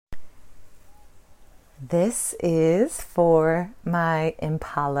This is for my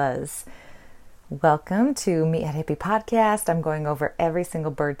impalas. Welcome to Meathead Hippie Podcast. I'm going over every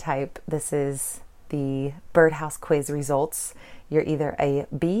single bird type. This is the birdhouse quiz results. You're either a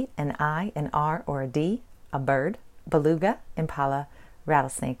B, an I, an R, or a D, a bird, beluga, impala,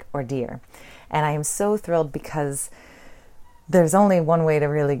 rattlesnake, or deer. And I am so thrilled because there's only one way to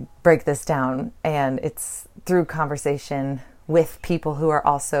really break this down, and it's through conversation with people who are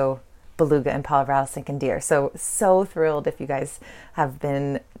also beluga, impala, rattlesnake, and deer. So thrilled if you guys have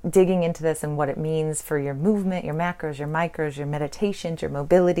been digging into this and what it means for your movement, your macros, your micros, your meditations, your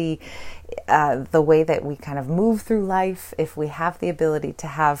mobility, the way that we kind of move through life. If we have the ability to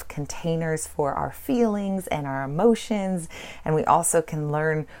have containers for our feelings and our emotions, and we also can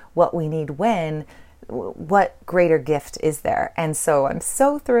learn what we need when, what greater gift is there? And so I'm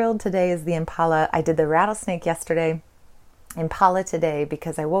so thrilled today is the impala. I did the rattlesnake yesterday, impala today,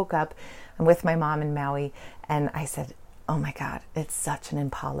 because I woke up, I'm with my mom in Maui, and I said, oh my God, it's such an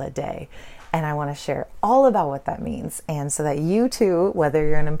impala day. And I want to share all about what that means. And so that you too, whether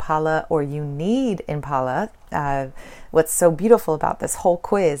you're an impala or you need impala, what's so beautiful about this whole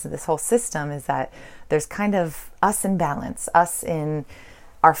quiz, this whole system, is that there's kind of us in balance, us in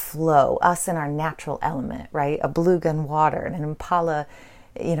our flow, us in our natural element, right? A beluga in water and an impala,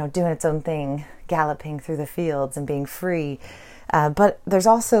 doing its own thing, galloping through the fields and being free. But there's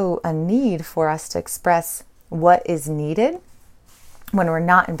also a need for us to express what is needed when we're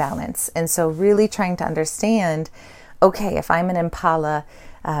not in balance. And so really trying to understand, okay, if I'm an impala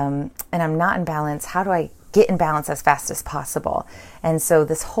and I'm not in balance, how do I get in balance as fast as possible? And so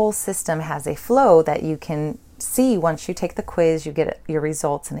this whole system has a flow that you can see once you take the quiz, you get your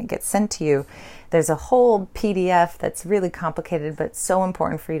results and it gets sent to you. There's a whole PDF that's really complicated, but so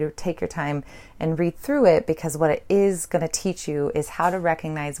important for you to take your time and read through it, because what it is going to teach you is how to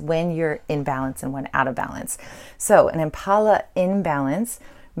recognize when you're in balance and when out of balance. So an impala in balance,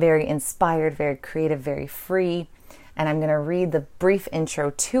 very inspired, very creative, very free. And I'm going to read the brief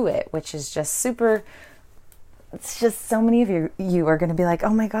intro to it, which is just super. It's just so many of you are going to be like,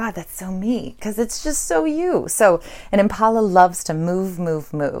 oh my God, that's so me, because it's just so you. So an impala loves to move,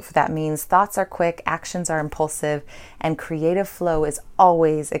 move, move. That means thoughts are quick, actions are impulsive, and creative flow is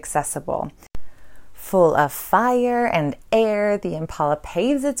always accessible. Full of fire and air, the impala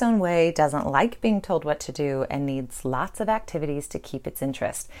paves its own way, doesn't like being told what to do, and needs lots of activities to keep its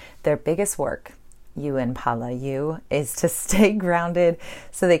interest. Their biggest work, you impala, is to stay grounded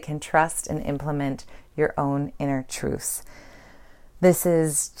so they can trust and implement your own inner truths. This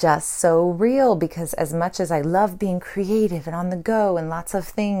is just so real, because as much as I love being creative and on the go and lots of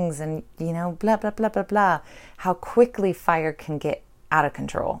things and, blah, blah, blah, blah, blah, how quickly fire can get out of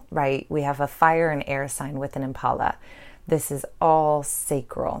control, right? We have a fire and air sign with an impala. This is all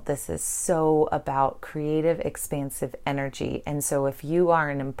sacral. This is so about creative, expansive energy. And so if you are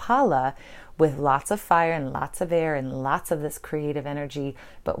an impala with lots of fire and lots of air and lots of this creative energy,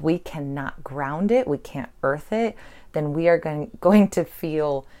 but we cannot ground it, we can't earth it, then we are going to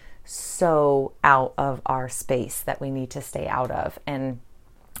feel so out of our space that we need to stay out of,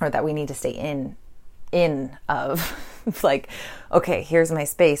 or that we need to stay in of. Like, okay, here's my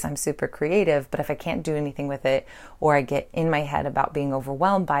space, I'm super creative, but if I can't do anything with it, or I get in my head about being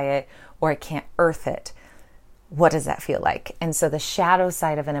overwhelmed by it, or I can't earth it, what does that feel like? And so the shadow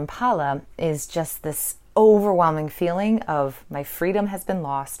side of an impala is just this overwhelming feeling of my freedom has been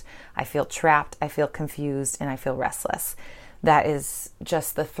lost, I feel trapped, I feel confused, and I feel restless. That is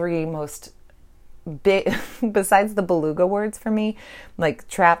just the three most big, besides the beluga words for me, like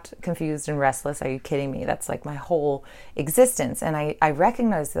trapped, confused, and restless. Are you kidding me? That's like my whole existence. And I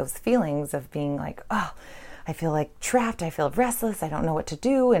recognize those feelings of being like, oh, I feel like trapped, I feel restless, I don't know what to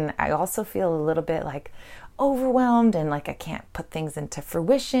do. And I also feel a little bit like overwhelmed and like I can't put things into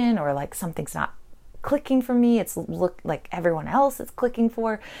fruition, or like something's not clicking for me. It's like everyone else is clicking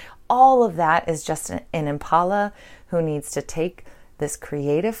for. All of that is just an impala who needs to take this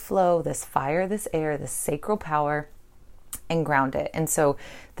creative flow, this fire, this air, this sacral power, and ground it. And so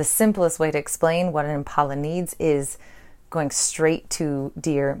the simplest way to explain what an impala needs is going straight to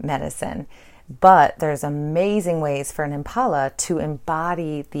deer medicine. But there's amazing ways for an impala to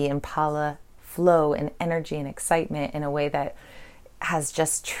embody the impala flow and energy and excitement in a way that has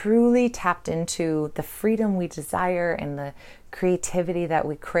just truly tapped into the freedom we desire and the creativity that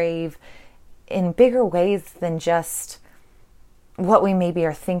we crave in bigger ways than just what we maybe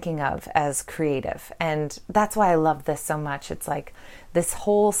are thinking of as creative. And that's why I love this so much. It's like this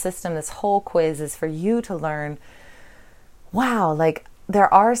whole system, this whole quiz is for you to learn, wow, like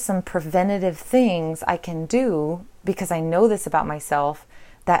there are some preventative things I can do because I know this about myself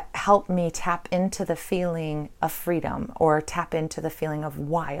that help me tap into the feeling of freedom, or tap into the feeling of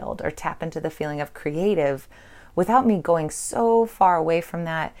wild, or tap into the feeling of creative without me going so far away from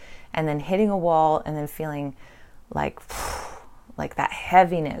that and then hitting a wall and then feeling like that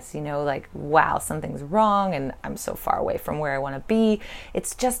heaviness, like, wow, something's wrong and I'm so far away from where I want to be.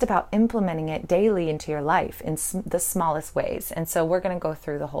 It's just about implementing it daily into your life in the smallest ways. And so we're going to go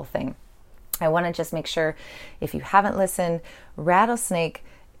through the whole thing. I want to just make sure, if you haven't listened, rattlesnake,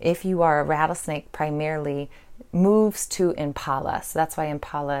 if you are a rattlesnake primarily, moves to Impala. So that's why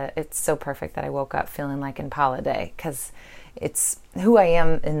Impala, it's so perfect that I woke up feeling like Impala Day, because it's who I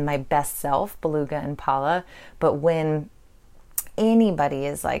am in my best self, Beluga Impala. But when anybody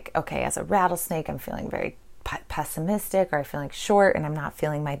is like, okay, as a rattlesnake, I'm feeling very pessimistic, or I feel like short and I'm not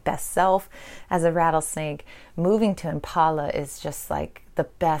feeling my best self as a rattlesnake, moving to Impala is just like the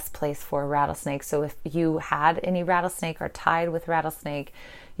best place for a rattlesnake. So if you had any rattlesnake or tied with rattlesnake,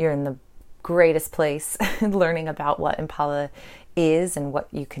 you're in the greatest place learning about what Impala is and what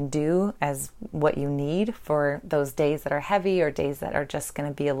you can do as what you need for those days that are heavy, or days that are just going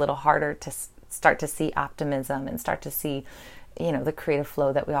to be a little harder to start to see optimism and start to see the creative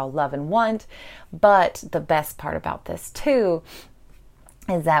flow that we all love and want. But the best part about this too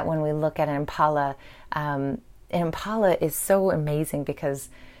is that when we look at an Impala is so amazing, because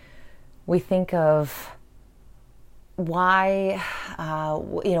we think of why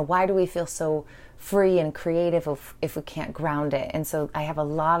do we feel so free and creative if we can't ground it? And so I have a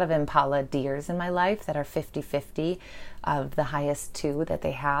lot of Impala deers in my life that are 50-50 of the highest two that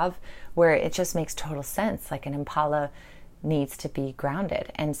they have, where it just makes total sense. Like, an Impala needs to be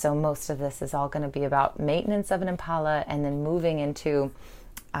grounded. And so most of this is all going to be about maintenance of an Impala, and then moving into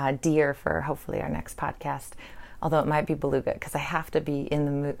deer for hopefully our next podcast. Although it might be Beluga, because I have to be in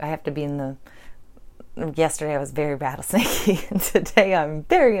the mood. I have to be in the. Yesterday I was very rattlesnakey, and today I'm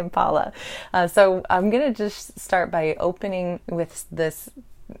very Impala. So I'm going to just start by opening with this,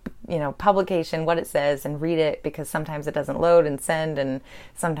 publication, what it says, and read it, because sometimes it doesn't load and send, and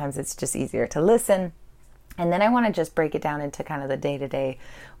sometimes it's just easier to listen. And then I want to just break it down into kind of the day-to-day,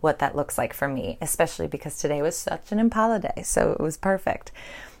 what that looks like for me, especially because today was such an Impala day, so it was perfect.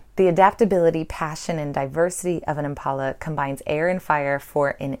 The adaptability, passion, and diversity of an Impala combines air and fire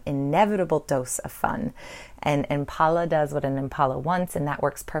for an inevitable dose of fun. And Impala does what an Impala wants, and that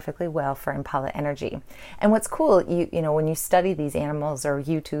works perfectly well for Impala energy. And what's cool, you know, when you study these animals or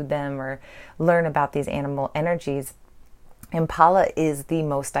YouTube them or learn about these animal energies, Impala is the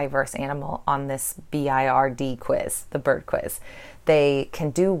most diverse animal on this BIRD quiz, the bird quiz. They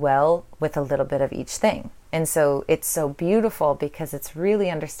can do well with a little bit of each thing. And so it's so beautiful, because it's really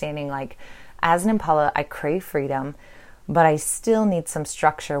understanding, like, as an Impala, I crave freedom, but I still need some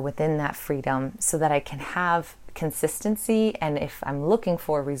structure within that freedom so that I can have consistency. And if I'm looking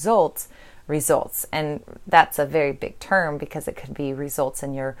for results. And that's a very big term, because it could be results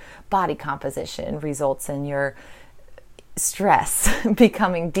in your body composition, results in your stress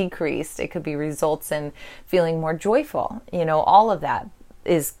becoming decreased. It could be results in feeling more joyful. You know, all of that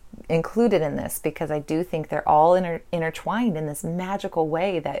is included in this, because I do think they're all intertwined in this magical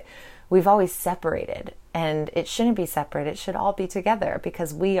way that we've always separated. And it shouldn't be separate. It should all be together,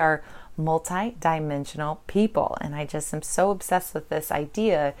 because we are multi-dimensional people. And I just am so obsessed with this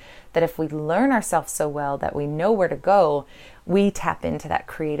idea that if we learn ourselves so well that we know where to go, we tap into that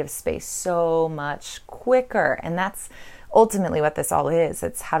creative space so much quicker. And that's ultimately what this all is.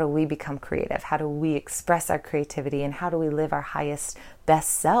 It's how do we become creative? How do we express our creativity? And how do we live our highest, best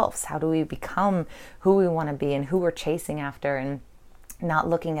selves? How do we become who we want to be and who we're chasing after, and not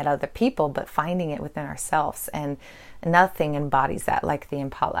looking at other people, but finding it within ourselves? And nothing embodies that like the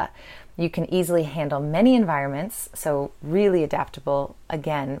Impala. You can easily handle many environments, so really adaptable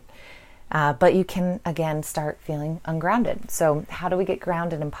again. But you can, again, start feeling ungrounded. So how do we get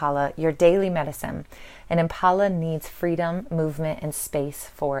grounded, Impala? Your daily medicine. An Impala needs freedom, movement, and space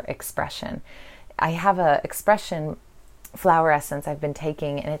for expression. I have a expression flower essence I've been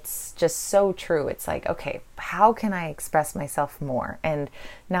taking, and it's just so true. It's like, okay, how can I express myself more? And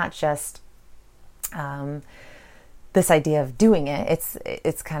not just this idea of doing it.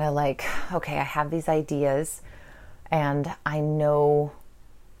 It's kind of like, okay, I have these ideas, and I know,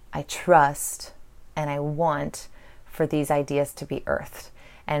 I trust, and I want for these ideas to be earthed.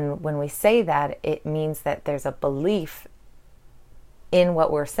 And when we say that, it means that there's a belief in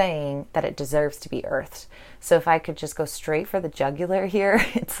what we're saying that it deserves to be earthed. So if I could just go straight for the jugular here,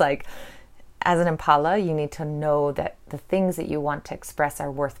 it's like, as an Impala, you need to know that the things that you want to express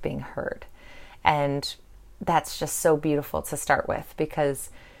are worth being heard. And that's just so beautiful to start with, because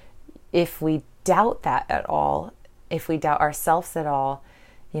if we doubt that at all, if we doubt ourselves at all,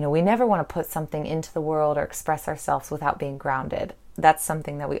 We never want to put something into the world or express ourselves without being grounded. That's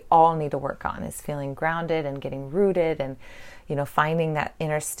something that we all need to work on, is feeling grounded and getting rooted and, finding that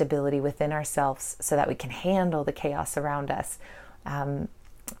inner stability within ourselves so that we can handle the chaos around us.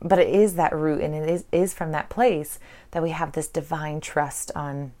 But it is that root, and it is from that place that we have this divine trust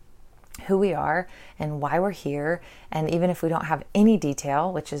on who we are and why we're here. And even if we don't have any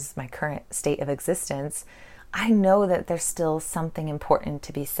detail, which is my current state of existence, I know that there's still something important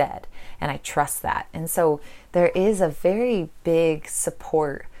to be said, and I trust that. And so there is a very big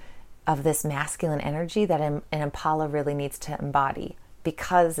support of this masculine energy that an Impala really needs to embody,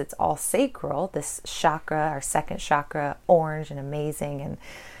 because it's all sacral. This chakra, our second chakra, orange and amazing and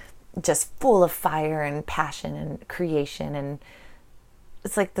just full of fire and passion and creation. And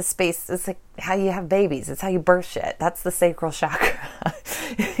it's like the space, it's like how you have babies. It's how you birth shit. That's the sacral chakra.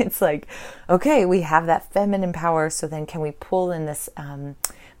 It's like, okay, we have that feminine power. So then can we pull in this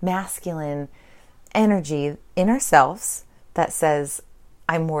masculine energy in ourselves that says,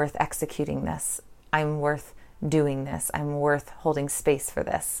 I'm worth executing this. I'm worth doing this. I'm worth holding space for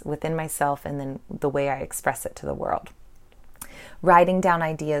this within myself, and then the way I express it to the world. Writing down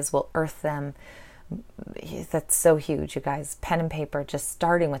ideas will earth them. That's so huge, you guys. Pen and paper, just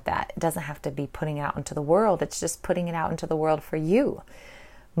starting with that. It doesn't have to be putting it out into the world. It's just putting it out into the world for you.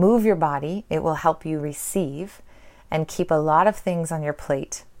 Move your body. It will help you receive, and keep a lot of things on your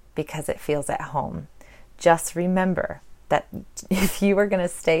plate because it feels at home. Just remember that if you are going to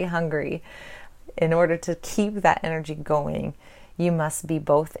stay hungry, in order to keep that energy going, you must be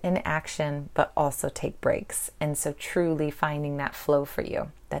both in action, but also take breaks. And so truly finding that flow for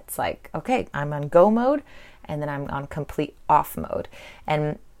you. That's like, okay, I'm on go mode, and then I'm on complete off mode.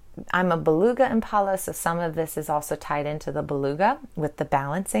 And I'm a beluga Impala, so some of this is also tied into the beluga with the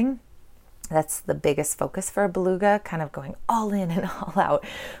balancing. That's the biggest focus for a beluga, kind of going all in and all out.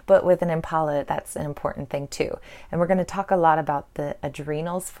 But with an Impala, that's an important thing too. And we're going to talk a lot about the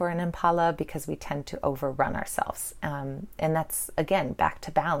adrenals for an Impala, because we tend to overrun ourselves. And that's, again, back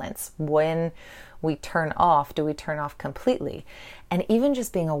to balance. When we turn off, do we turn off completely? And even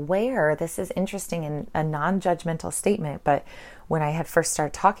just being aware, this is interesting in a non-judgmental statement, but when I had first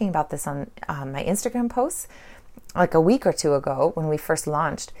started talking about this on my Instagram posts, like a week or two ago when we first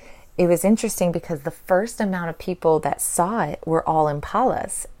launched, it was interesting because the first amount of people that saw it were all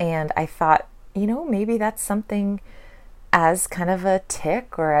Impalas. And I thought, maybe that's something, as kind of a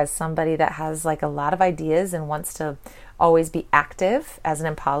tick, or as somebody that has like a lot of ideas and wants to always be active as an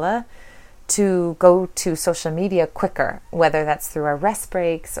Impala, to go to social media quicker, whether that's through our rest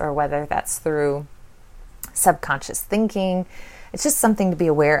breaks or whether that's through subconscious thinking. It's just something to be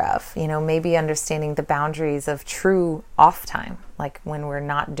aware of, maybe understanding the boundaries of true off time. Like when we're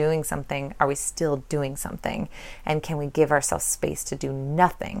not doing something, are we still doing something? And can we give ourselves space to do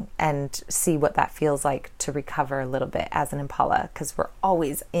nothing and see what that feels like to recover a little bit as an Impala? Because we're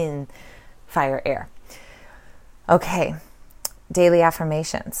always in fire air. Okay, daily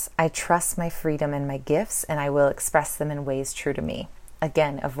affirmations. I trust my freedom and my gifts, and I will express them in ways true to me.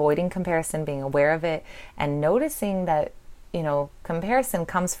 Again, avoiding comparison, being aware of it, and noticing that comparison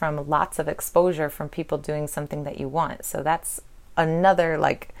comes from lots of exposure from people doing something that you want. So that's another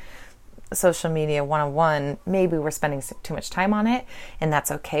social media 101. Maybe we're spending too much time on it, and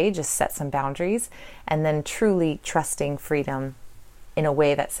that's okay. Just set some boundaries, and then truly trusting freedom in a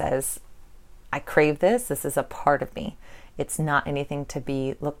way that says, I crave this. This is a part of me. It's not anything to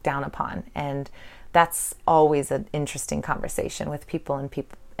be looked down upon. And that's always an interesting conversation with people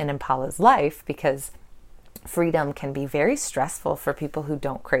in Impala's life, because freedom can be very stressful for people who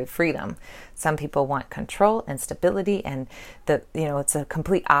don't crave freedom. Some people want control and stability, and it's a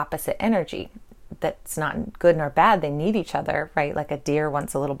complete opposite energy. That's not good nor bad. They need each other, right? Like a deer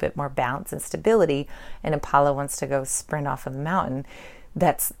wants a little bit more balance and stability, and Impala wants to go sprint off of the mountain.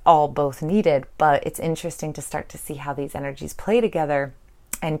 That's all both needed, but it's interesting to start to see how these energies play together,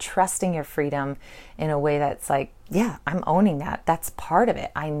 and trusting your freedom in a way that's like, yeah, I'm owning that. That's part of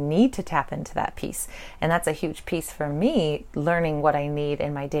it. I need to tap into that piece. And that's a huge piece for me, learning what I need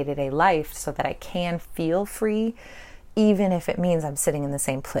in my day-to-day life so that I can feel free, even if it means I'm sitting in the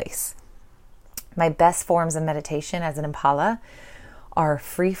same place. My best forms of meditation as an Impala are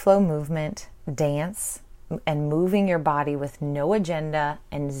free flow movement, dance, and moving your body with no agenda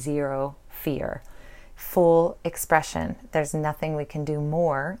and zero fear. Full expression. There's nothing we can do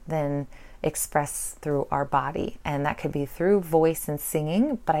more than express through our body, and that could be through voice and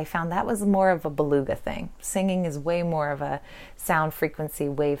singing, but I found that was more of a beluga thing. Singing is way more of a sound frequency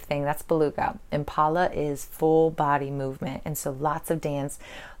wave thing. That's beluga. Impala is full body movement, and so lots of dance,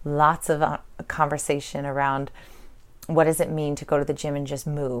 lots of conversation around What does it mean to go to the gym and just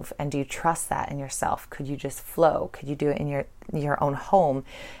move? And do you trust that in yourself? Could you just flow? Could you do it in your own home?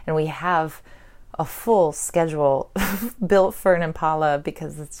 And we have a full schedule built for an Impala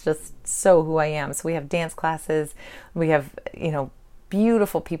because it's just so who I am. So we have dance classes. We have,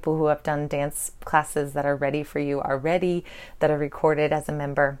 beautiful people who have done dance classes that are ready for you already, that are recorded as a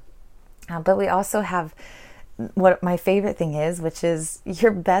member. But we also have what my favorite thing is, which is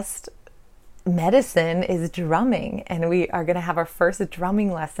your best medicine is drumming. And we are going to have our first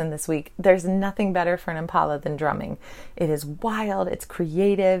drumming lesson this week. There's nothing better for an Impala than drumming. It is wild, it's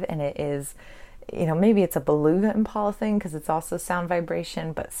creative, and it is, maybe it's a beluga Impala thing because it's also sound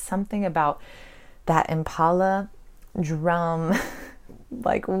vibration, but something about that Impala drum,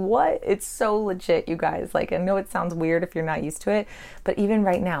 like what? It's so legit, you guys. Like, I know it sounds weird if you're not used to it, but even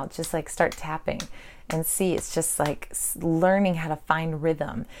right now, just like start tapping and see. It's just like learning how to find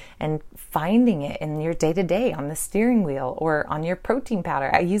rhythm and finding it in your day-to-day on the steering wheel or on your protein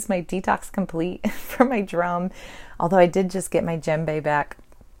powder. I use my Detox Complete for my drum, although I did just get my djembe back.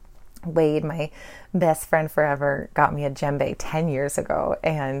 Wade, my best friend forever, got me a djembe 10 years ago,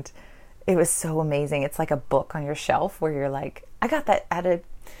 and it was so amazing. It's like a book on your shelf where you're like, I got that at a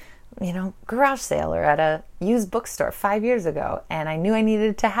garage sale or at a used bookstore 5 years ago, and I knew I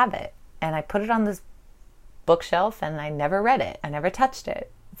needed to have it, and I put it on this bookshelf and I never read it. I never touched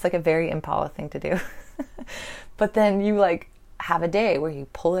it. It's like a very Impala thing to do. But then you like have a day where you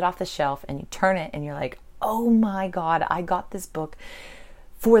pull it off the shelf and you turn it and you're like, oh my God, I got this book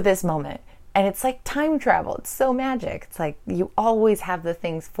for this moment. And it's like time travel. It's so magic. It's like you always have the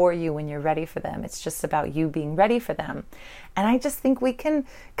things for you when you're ready for them. It's just about you being ready for them. And I just think we can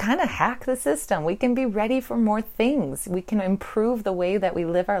kind of hack the system. We can be ready for more things. We can improve the way that we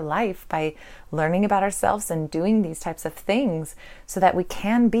live our life by learning about ourselves and doing these types of things so that we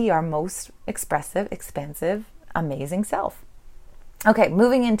can be our most expressive, expansive, amazing self. Okay,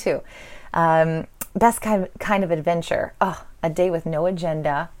 moving into best kind of adventure. Oh, a day with no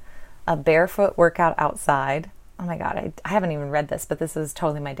agenda. A barefoot workout outside. Oh my God, I haven't even read this, but this is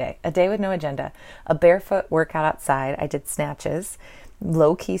totally my day. A day with no agenda. A barefoot workout outside. I did snatches,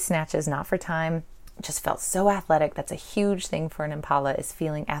 low-key snatches, not for time. Just felt so athletic. That's a huge thing for an Impala, is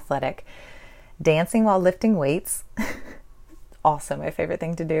feeling athletic. Dancing while lifting weights. Also my favorite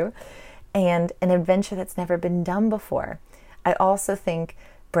thing to do. And an adventure that's never been done before. I also think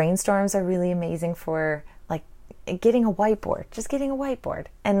brainstorms are really amazing for getting a whiteboard, just getting a whiteboard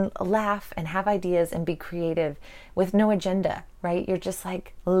and laugh and have ideas and be creative with no agenda, right? You're just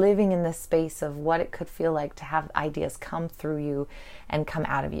like living in this space of what it could feel like to have ideas come through you and come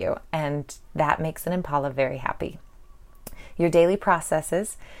out of you. And that makes an Impala very happy. Your daily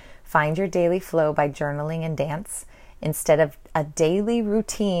processes: find your daily flow by journaling and dance. Instead of a daily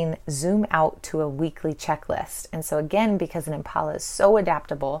routine, zoom out to a weekly checklist. And so again, because an Impala is so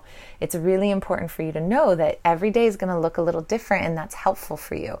adaptable, it's really important for you to know that every day is going to look a little different, and that's helpful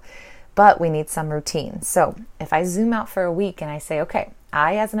for you. But we need some routine. So if I zoom out for a week and I say, okay,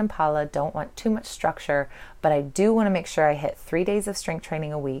 I as an Impala don't want too much structure, but I do want to make sure I hit 3 days of strength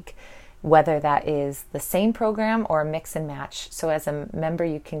training a week, whether that is the same program or a mix and match. So as a member,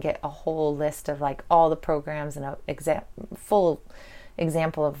 you can get a whole list of like all the programs and a full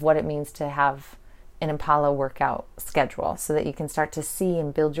example of what it means to have an Impala workout schedule, so that you can start to see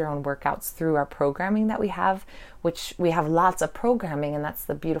and build your own workouts through our programming that we have, which we have lots of programming. And that's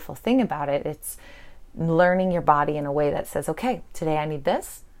the beautiful thing about it. It's learning your body in a way that says, okay, today I need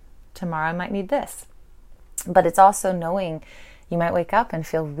this, tomorrow I might need this. But it's also knowing you might wake up and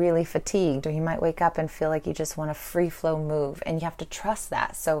feel really fatigued, or you might wake up and feel like you just want a free flow move, and you have to trust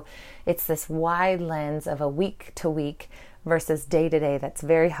that. So it's this wide lens of a week to week versus day to day that's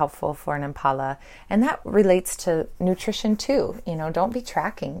very helpful for an Impala. And that relates to nutrition too. Don't be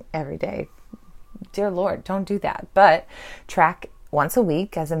tracking every day. Dear Lord, don't do that. But track once a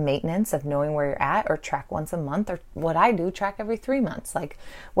week as a maintenance of knowing where you're at, or track once a month, or what I do, track every 3 months. Like,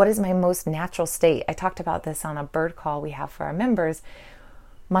 what is my most natural state? I talked about this on a bird call we have for our members.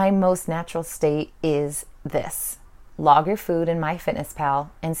 My most natural state is this. Log your food in MyFitnessPal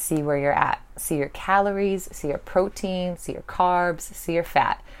and see where you're at. See your calories, see your protein, see your carbs, see your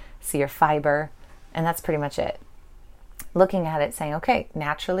fat, see your fiber, and that's pretty much it. Looking at it saying, okay,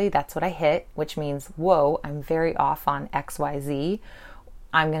 naturally that's what I hit, which means, whoa, I'm very off on XYZ.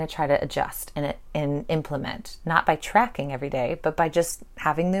 I'm going to try to adjust and implement, not by tracking every day, but by just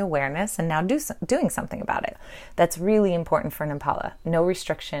having the awareness and now doing something about it. That's really important for an Impala. No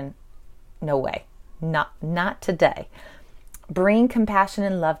restriction, no way. Not today. Bring compassion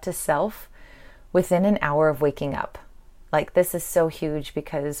and love to self within an hour of waking up. Like, this is so huge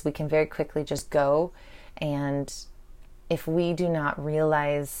because we can very quickly just go and if we do not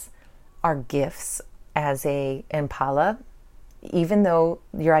realize our gifts as a Impala, even though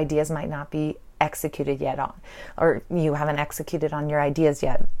your ideas might not be executed yet on, or you haven't executed on your ideas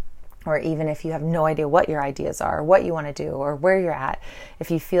yet, or even if you have no idea what your ideas are, or what you want to do, or where you're at,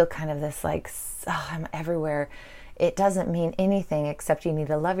 if you feel kind of this like, oh, I'm everywhere, it doesn't mean anything except you need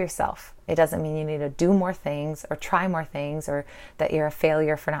to love yourself. It doesn't mean you need to do more things or try more things, or that you're a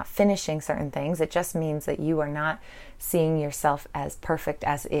failure for not finishing certain things. It just means that you are not seeing yourself as perfect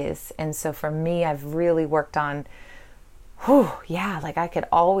as is. And so for me, I've really worked on, like I could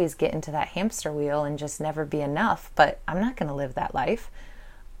always get into that hamster wheel and just never be enough, but I'm not going to live that life.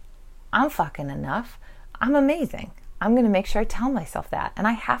 I'm fucking enough. I'm amazing. I'm going to make sure I tell myself that. And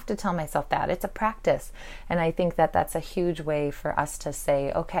I have to tell myself that. It's a practice. And I think that that's a huge way for us to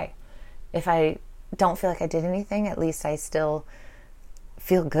say, okay, if I don't feel like I did anything, at least I still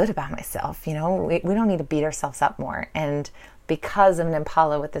feel good about myself. We don't need to beat ourselves up more. And because of an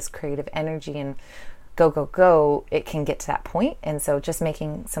Impala with this creative energy and go, go, go, it can get to that point. And so just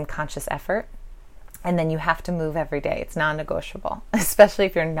making some conscious effort. And then you have to move every day. It's non-negotiable, especially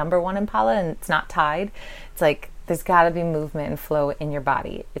if you're number one Impala and it's not tied. It's like there's got to be movement and flow in your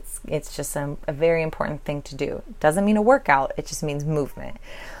body. It's just a very important thing to do. It doesn't mean a workout. It just means movement.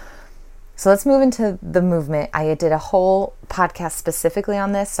 So let's move into the movement. I did a whole podcast specifically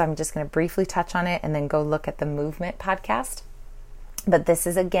on this, so I'm just going to briefly touch on it and then go look at the movement podcast. But this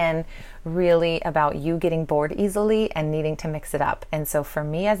is, again, really about you getting bored easily and needing to mix it up. And so for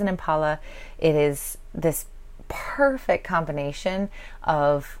me as an Impala, it is this perfect combination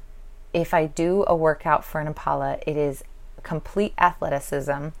of, if I do a workout for an Impala, it is complete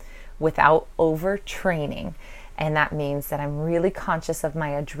athleticism without overtraining. And that means that I'm really conscious of my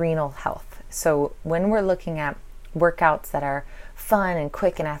adrenal health. So when we're looking at workouts that are fun and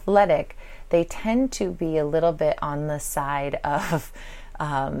quick and athletic, they tend to be a little bit on the side of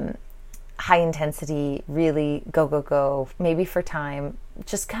high intensity, really go, go, go, maybe for time,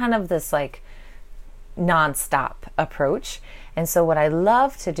 just kind of this like nonstop approach. And so what I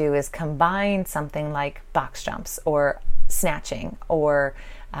love to do is combine something like box jumps or snatching or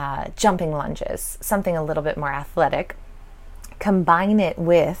jumping lunges, something a little bit more athletic, combine it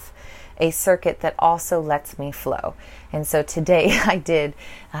with a circuit that also lets me flow. And so today I did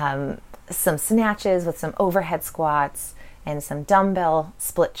some snatches with some overhead squats and some dumbbell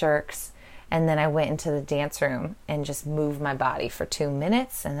split jerks. And then I went into the dance room and just moved my body for 2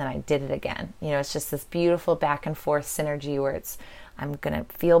 minutes. And then I did it again. It's just this beautiful back and forth synergy where I'm going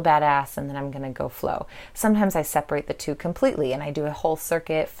to feel badass and then I'm going to go flow. Sometimes I separate the two completely and I do a whole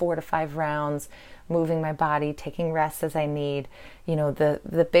circuit, 4 to 5 rounds, moving my body, taking rests as I need.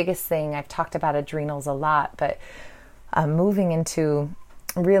 The biggest thing, I've talked about adrenals a lot, but moving into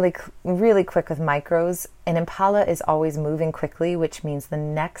really, really quick with micros. An Impala is always moving quickly, which means the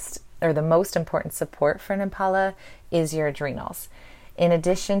next or the most important support for an Impala is your adrenals. In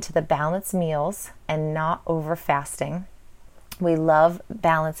addition to the balanced meals and not over fasting, we love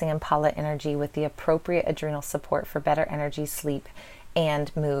balancing Impala energy with the appropriate adrenal support for better energy, sleep,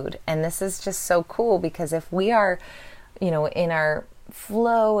 and mood. And this is just so cool because if we are, in our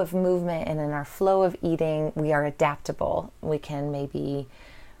flow of movement and in our flow of eating, we are adaptable. We can maybe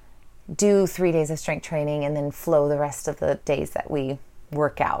do 3 days of strength training and then flow the rest of the days that we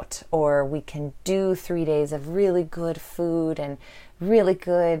work out, or we can do 3 days of really good food and really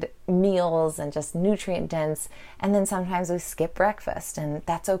good meals and just nutrient dense, and then sometimes we skip breakfast, and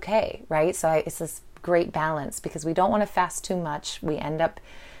that's okay, right? So it's this great balance because we don't want to fast too much. We end up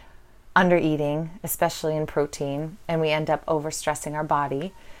under eating, especially in protein, and we end up overstressing our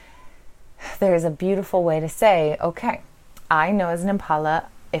body. There's a beautiful way to say, okay, I know as an Impala,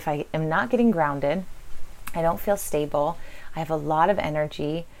 if I am not getting grounded, I don't feel stable, I have a lot of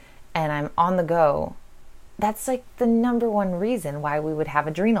energy, and I'm on the go, that's like the number one reason why we would have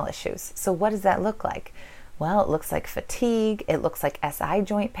adrenal issues. So what does that look like? Well, it looks like fatigue, it looks like SI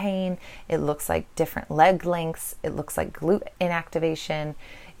joint pain, it looks like different leg lengths, it looks like glute inactivation,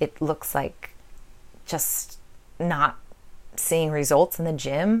 it looks like just not seeing results in the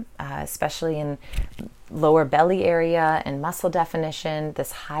gym, especially in lower belly area and muscle definition,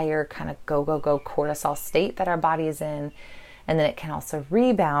 this higher kind of go, go, go cortisol state that our body is in. And then it can also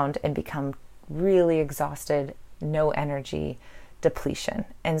rebound and become really exhausted, no energy, depletion.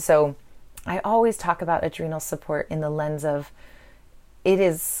 And so I always talk about adrenal support in the lens of it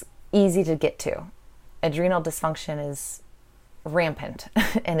is easy to get to. Adrenal dysfunction is rampant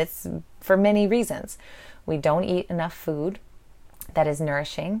and it's for many reasons. We don't eat enough food that is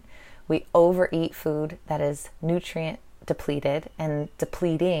nourishing. We overeat food that is nutrient depleted and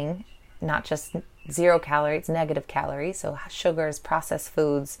depleting, not just 0 calorie, it's negative calorie. So sugars, processed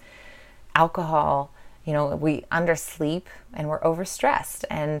foods, alcohol, we undersleep and we're overstressed.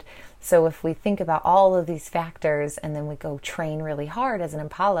 And so if we think about all of these factors and then we go train really hard as an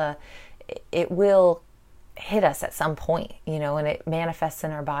Impala, it will hit us at some point, and it manifests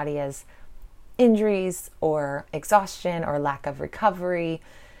in our body as injuries or exhaustion or lack of recovery.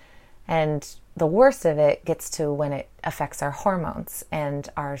 And the worst of it gets to when it affects our hormones and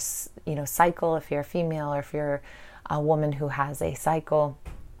our, cycle. If you're a female or if you're a woman who has a cycle,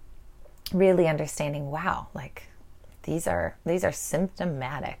 really understanding, wow, like these are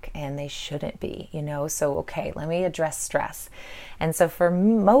symptomatic and they shouldn't be, so okay, let me address stress. And so for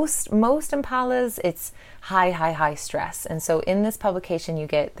most Impalas, it's high stress. And so in this publication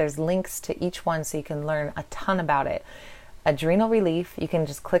there's links to each one so you can learn a ton about it. Adrenal relief, you can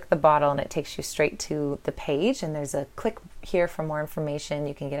just click the bottle and it takes you straight to the page, and there's a click here for more information.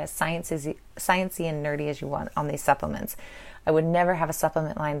 You can get as sciencey and nerdy as you want on these supplements. I would never have a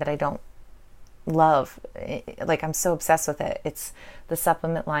supplement line that I don't love. Like, I'm so obsessed with it. It's the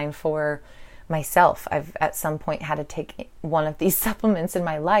supplement line for myself. I've at some point had to take one of these supplements in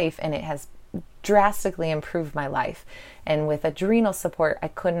my life, and it has drastically improved my life. And with adrenal support, I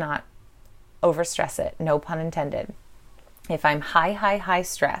could not overstress it, no pun intended. If I'm high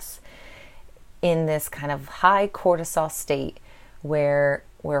stress in this kind of high cortisol state where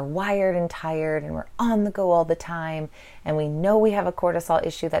we're wired and tired and we're on the go all the time, and we know we have a cortisol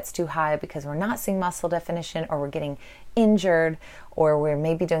issue that's too high because we're not seeing muscle definition, or we're getting injured, or we're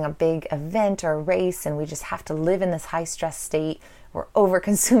maybe doing a big event or race and we just have to live in this high stress state, we're over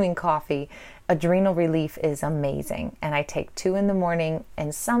consuming coffee, adrenal relief is amazing. And I take 2 in the morning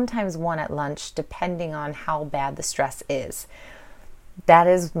and sometimes 1 at lunch, depending on how bad the stress is. That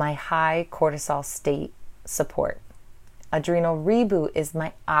is my high cortisol state support. Adrenal reboot is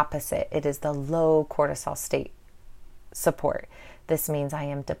my opposite. It is the low cortisol state support. This means I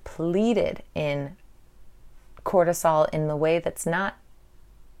am depleted in cortisol in the way that's not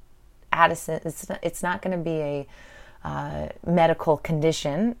Addison. It's not going to be a medical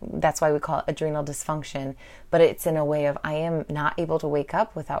condition. That's why we call it adrenal dysfunction. But it's in a way of, I am not able to wake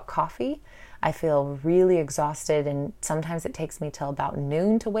up without coffee. I feel really exhausted, and sometimes it takes me till about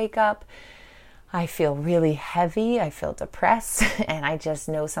noon to wake up. I feel really heavy, I feel depressed, and I just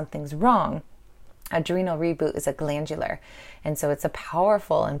know something's wrong. Adrenal reboot is a glandular, and so it's a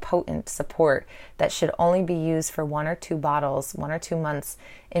powerful and potent support that should only be used for 1 or 2 bottles, 1 or 2 months,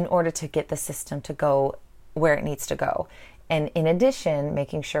 in order to get the system to go where it needs to go. And in addition,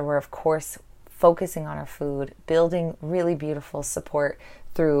 making sure we're, of course, focusing on our food, building really beautiful support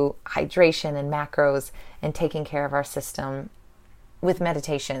through hydration and macros, and taking care of our system with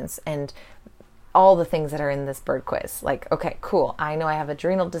meditations and all the things that are in this bird quiz. Like, okay, cool. I know I have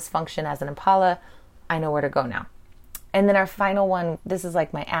adrenal dysfunction as an Impala. I know where to go now. And then our final one, this is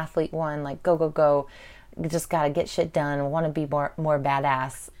like my athlete one, like go. You just got to get shit done. I want to be more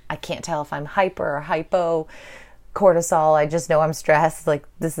badass. I can't tell if I'm hyper or hypo. Cortisol, I just know I'm stressed. Like,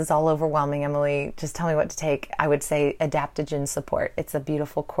 this is all overwhelming, Emily. Just tell me what to take. I would say adaptogen support. It's a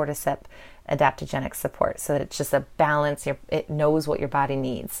beautiful cordyceps adaptogenic support, so that it's just a balance. It knows what your body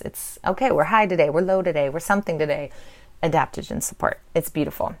needs. It's okay, we're high today, we're low today, we're something today. Adaptogen support. It's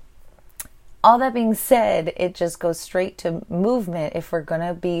beautiful. All that being said, it just goes straight to movement. If we're going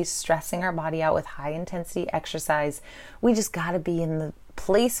to be stressing our body out with high intensity exercise, we just got to be in the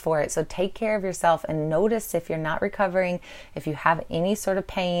place for it. So take care of yourself and notice if you're not recovering, if you have any sort of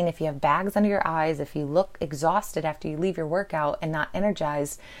pain, if you have bags under your eyes, if you look exhausted after you leave your workout and not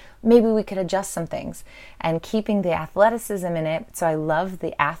energized. Maybe we could adjust some things, and keeping the athleticism in it. So I love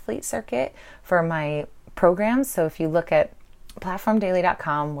the athlete circuit for my programs. So if you look at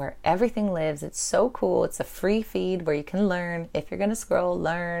platformdaily.com, where everything lives, it's so cool. It's a free feed where you can learn. If you're going to scroll,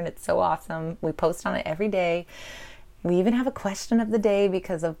 learn. It's so awesome. We post on it every day. We even have a question of the day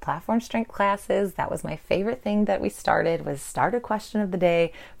because of platform strength classes. That was my favorite thing that we started, was start a question of the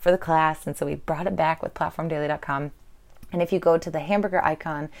day for the class. And so we brought it back with platformdaily.com. And if you go to the hamburger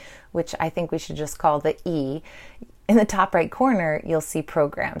icon, which I think we should just call the E, in the top right corner, you'll see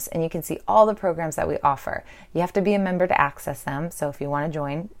programs, and you can see all the programs that we offer. You have to be a member to access them. So if you want to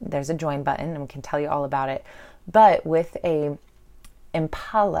join, there's a join button and we can tell you all about it. But with a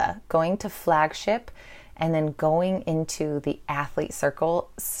Impala, going to flagship and then going into the athlete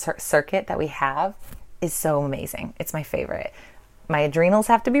circuit that we have is so amazing. It's my favorite. My adrenals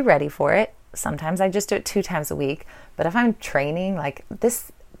have to be ready for it. Sometimes I just do it 2 times a week. But if I'm training, like,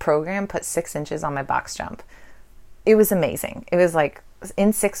 this program put 6 inches on my box jump. It was amazing. It was like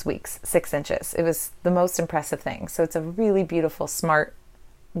in 6 weeks, 6 inches. It was the most impressive thing. So it's a really beautiful, smart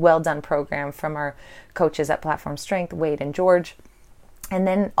well done program from our coaches at Platform Strength, Wade and George. And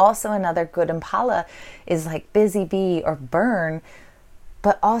then also another good Impala is like Busy Bee or Burn,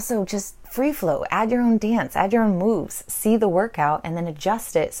 but also just free flow. Add your own dance, add your own moves, see the workout, and then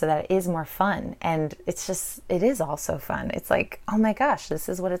adjust it so that it is more fun. And it is also fun. It's like, oh my gosh, this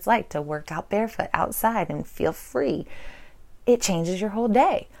is what it's like to work out barefoot outside and feel free. It changes your whole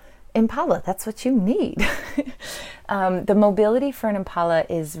day. Impala, that's what you need. The mobility for an Impala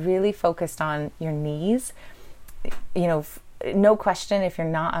is really focused on your knees. No question, if you're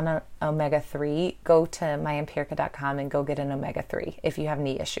not on an omega-3, go to myempirica.com and go get an omega-3 if you have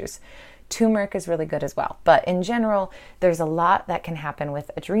knee issues. Turmeric is really good as well. But in general, there's a lot that can happen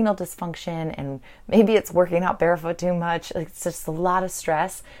with adrenal dysfunction, and maybe it's working out barefoot too much. It's just a lot of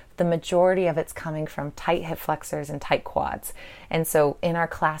stress. The majority of it's coming from tight hip flexors and tight quads. And so in our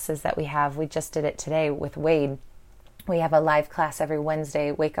classes that we have, we just did it today with Wade. We have a live class every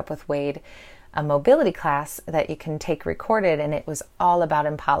Wednesday, Wake Up with Wade, a mobility class that you can take recorded, and it was all about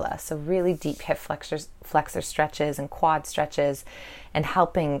Impala. So really deep hip flexor stretches and quad stretches, and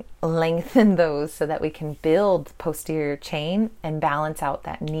helping lengthen those so that we can build posterior chain and balance out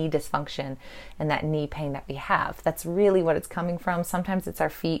that knee dysfunction and that knee pain that we have. That's really what it's coming from. Sometimes it's our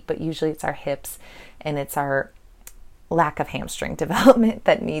feet, but usually it's our hips, and it's our lack of hamstring development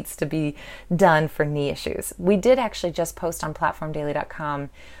that needs to be done for knee issues. We did actually just post on platformdaily.com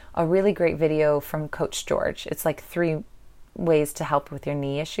a really great video from Coach George. It's like 3 ways to help with your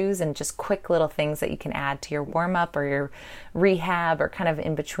knee issues, and just quick little things that you can add to your warm-up or your rehab or kind of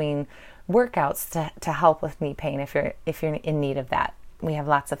in between workouts to help with knee pain if you're in need of that. We have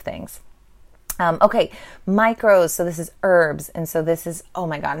lots of things. Okay, micros. So this is herbs. And so this is, oh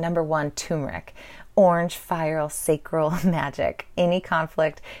my God, number 1, turmeric. Orange, Fieral, Sacral, Magic. Any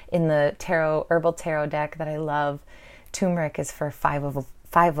conflict in the herbal tarot deck that I love, turmeric is for 5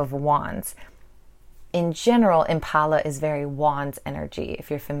 of Wands. In general, Impala is very Wands energy, if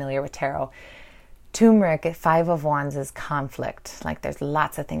you're familiar with tarot. Turmeric, 5 of Wands, is conflict. Like there's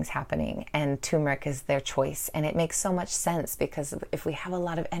lots of things happening, and turmeric is their choice. And it makes so much sense, because if we have a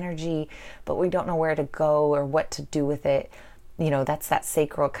lot of energy, but we don't know where to go or what to do with it, that's that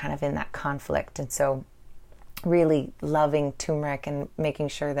sacral kind of in that conflict. And so really loving turmeric and making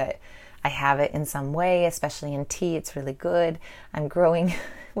sure that I have it in some way, especially in tea. It's really good. I'm growing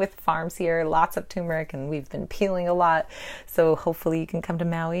with farms here, lots of turmeric, and we've been peeling a lot. So hopefully you can come to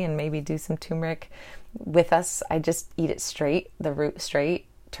Maui and maybe do some turmeric with us. I just eat it straight, the root straight,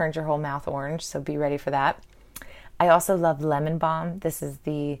 turns your whole mouth orange. So be ready for that. I also love lemon balm. This is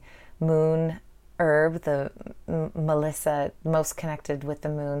the moon herb, the Melissa, most connected with the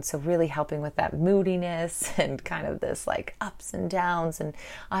moon. So really helping with that moodiness and kind of this like ups and downs, and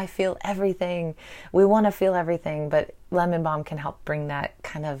I feel everything. We want to feel everything, but lemon balm can help bring that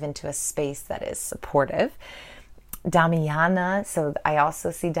kind of into a space that is supportive. Damiana. So I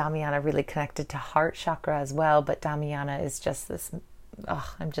also see Damiana really connected to heart chakra as well, but Damiana is just this,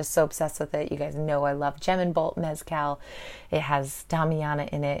 I'm just so obsessed with it. You guys know I love Gem and Bolt Mezcal. It has Damiana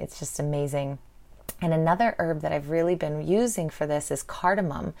in it. It's just amazing. And another herb that I've really been using for this is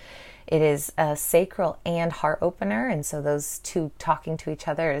cardamom. It is a sacral and heart opener, and so those two talking to each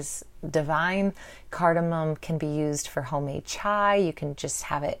other is divine. Cardamom can be used for homemade chai. You can just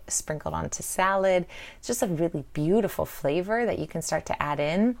have it sprinkled onto salad. It's just a really beautiful flavor that you can start to add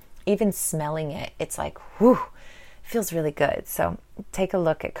in. Even smelling it, it's like, whew, feels really good. So take a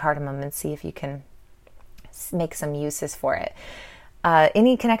look at cardamom and see if you can make some uses for it.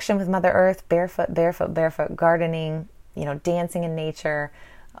 Any connection with Mother Earth, barefoot, gardening, dancing in nature,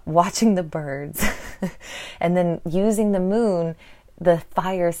 watching the birds, and then using the moon, the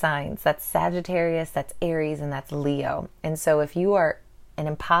fire signs. That's Sagittarius, that's Aries, and that's Leo. And so if you are an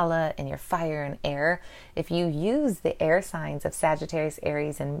Impala and you're fire and air, if you use the air signs of Sagittarius,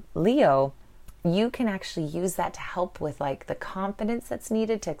 Aries, and Leo, you can actually use that to help with like the confidence that's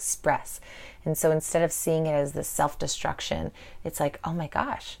needed to express. And so instead of seeing it as this self-destruction, it's like, oh my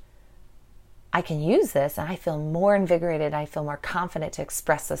gosh, I can use this and I feel more invigorated. I feel more confident to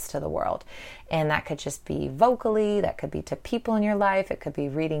express this to the world. And that could just be vocally, that could be to people in your life. It could be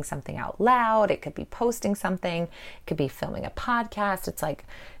reading something out loud. It could be posting something. It could be filming a podcast. It's like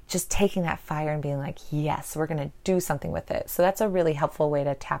just taking that fire and being like, yes, we're going to do something with it. So that's a really helpful way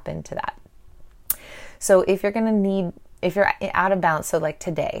to tap into that. So if you're out of balance, so like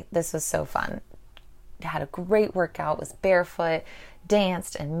today, this was so fun. Had a great workout, was barefoot,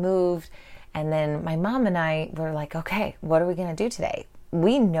 danced and moved. And then my mom and I were like, okay, what are we going to do today?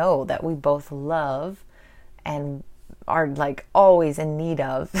 We know that we both love and are like always in need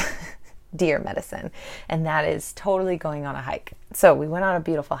of deer medicine, and that is totally going on a hike. So we went on a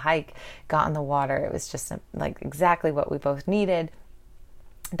beautiful hike, got in the water. It was just like exactly what we both needed.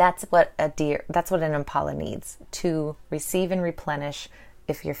 That's what an impala needs, to receive and replenish.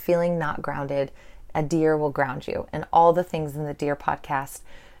 If you're feeling not grounded, a deer will ground you. And all the things in the Deer podcast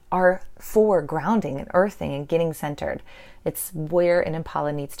are for grounding and earthing and getting centered. It's where an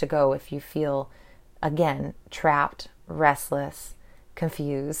impala needs to go if you feel, again, trapped, restless,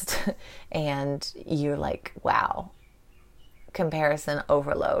 confused, and you're like, wow, comparison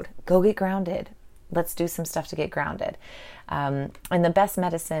overload. Go get grounded. Let's do some stuff to get grounded. And the best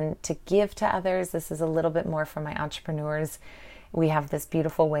medicine to give to others, this is a little bit more for my entrepreneurs. We have this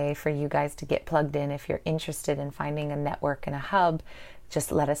beautiful way for you guys to get plugged in. If you're interested in finding a network and a hub,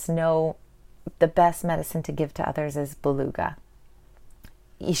 just let us know. The best medicine to give to others is beluga.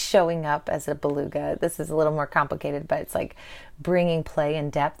 Showing up as a beluga. This is a little more complicated, but it's like bringing play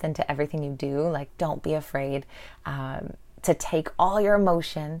and depth into everything you do. Like, don't be afraid to take all your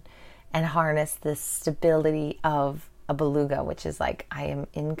emotion and harness the stability of a beluga, which is like, I am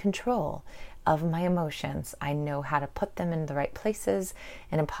in control of my emotions. I know how to put them in the right places.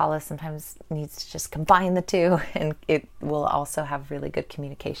 And impala sometimes needs to just combine the two, and it will also have really good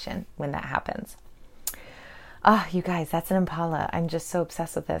communication when that happens. You guys, that's an impala. I'm just so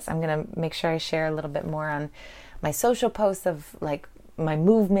obsessed with this. I'm going to make sure I share a little bit more on my social posts of like my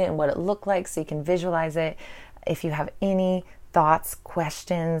movement and what it looked like, so you can visualize it. If you have any thoughts,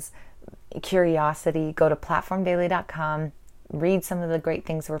 questions, curiosity, go to platformdaily.com, read some of the great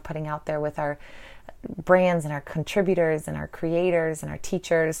things that we're putting out there with our brands and our contributors and our creators and our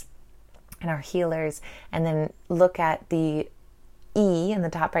teachers and our healers, and then look at the E in the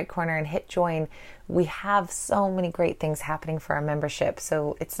top right corner and hit join. We have so many great things happening for our membership.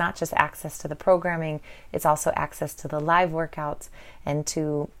 So it's not just access to the programming, it's also access to the live workouts and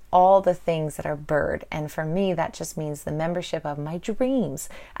to all the things that are bird. And for me, that just means the membership of my dreams.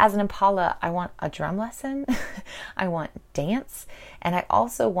 As an impala, I want a drum lesson, I want dance, and I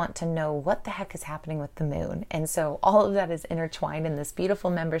also want to know what the heck is happening with the moon. And so all of that is intertwined in this beautiful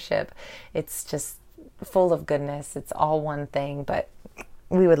membership. It's just full of goodness. It's all one thing, but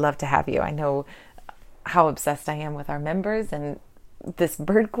we would love to have you. I know how obsessed I am with our members, and this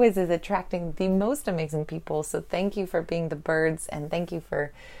bird quiz is attracting the most amazing people. So thank you for being the birds, and thank you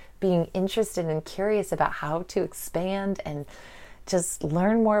for being interested and curious about how to expand and just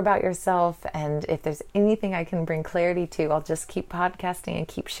learn more about yourself. And if there's anything I can bring clarity to, I'll just keep podcasting and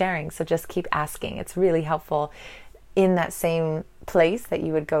keep sharing. So just keep asking. It's really helpful. In that same place that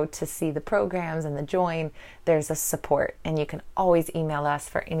you would go to see the programs and the join, there's a support, and you can always email us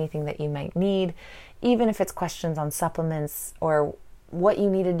for anything that you might need, even if it's questions on supplements or what you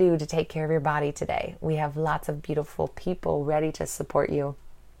need to do to take care of your body today. We have lots of beautiful people ready to support you.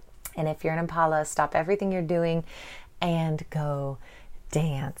 And if you're an impala, stop everything you're doing and go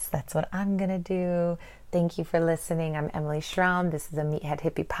dance. That's what I'm going to do. Thank you for listening. I'm Emily Schramm. This is a Meathead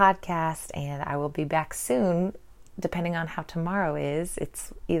Hippie podcast, and I will be back soon. Depending on how tomorrow is,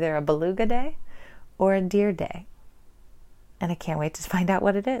 it's either a beluga day or a deer day. And I can't wait to find out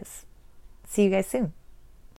what it is. See you guys soon.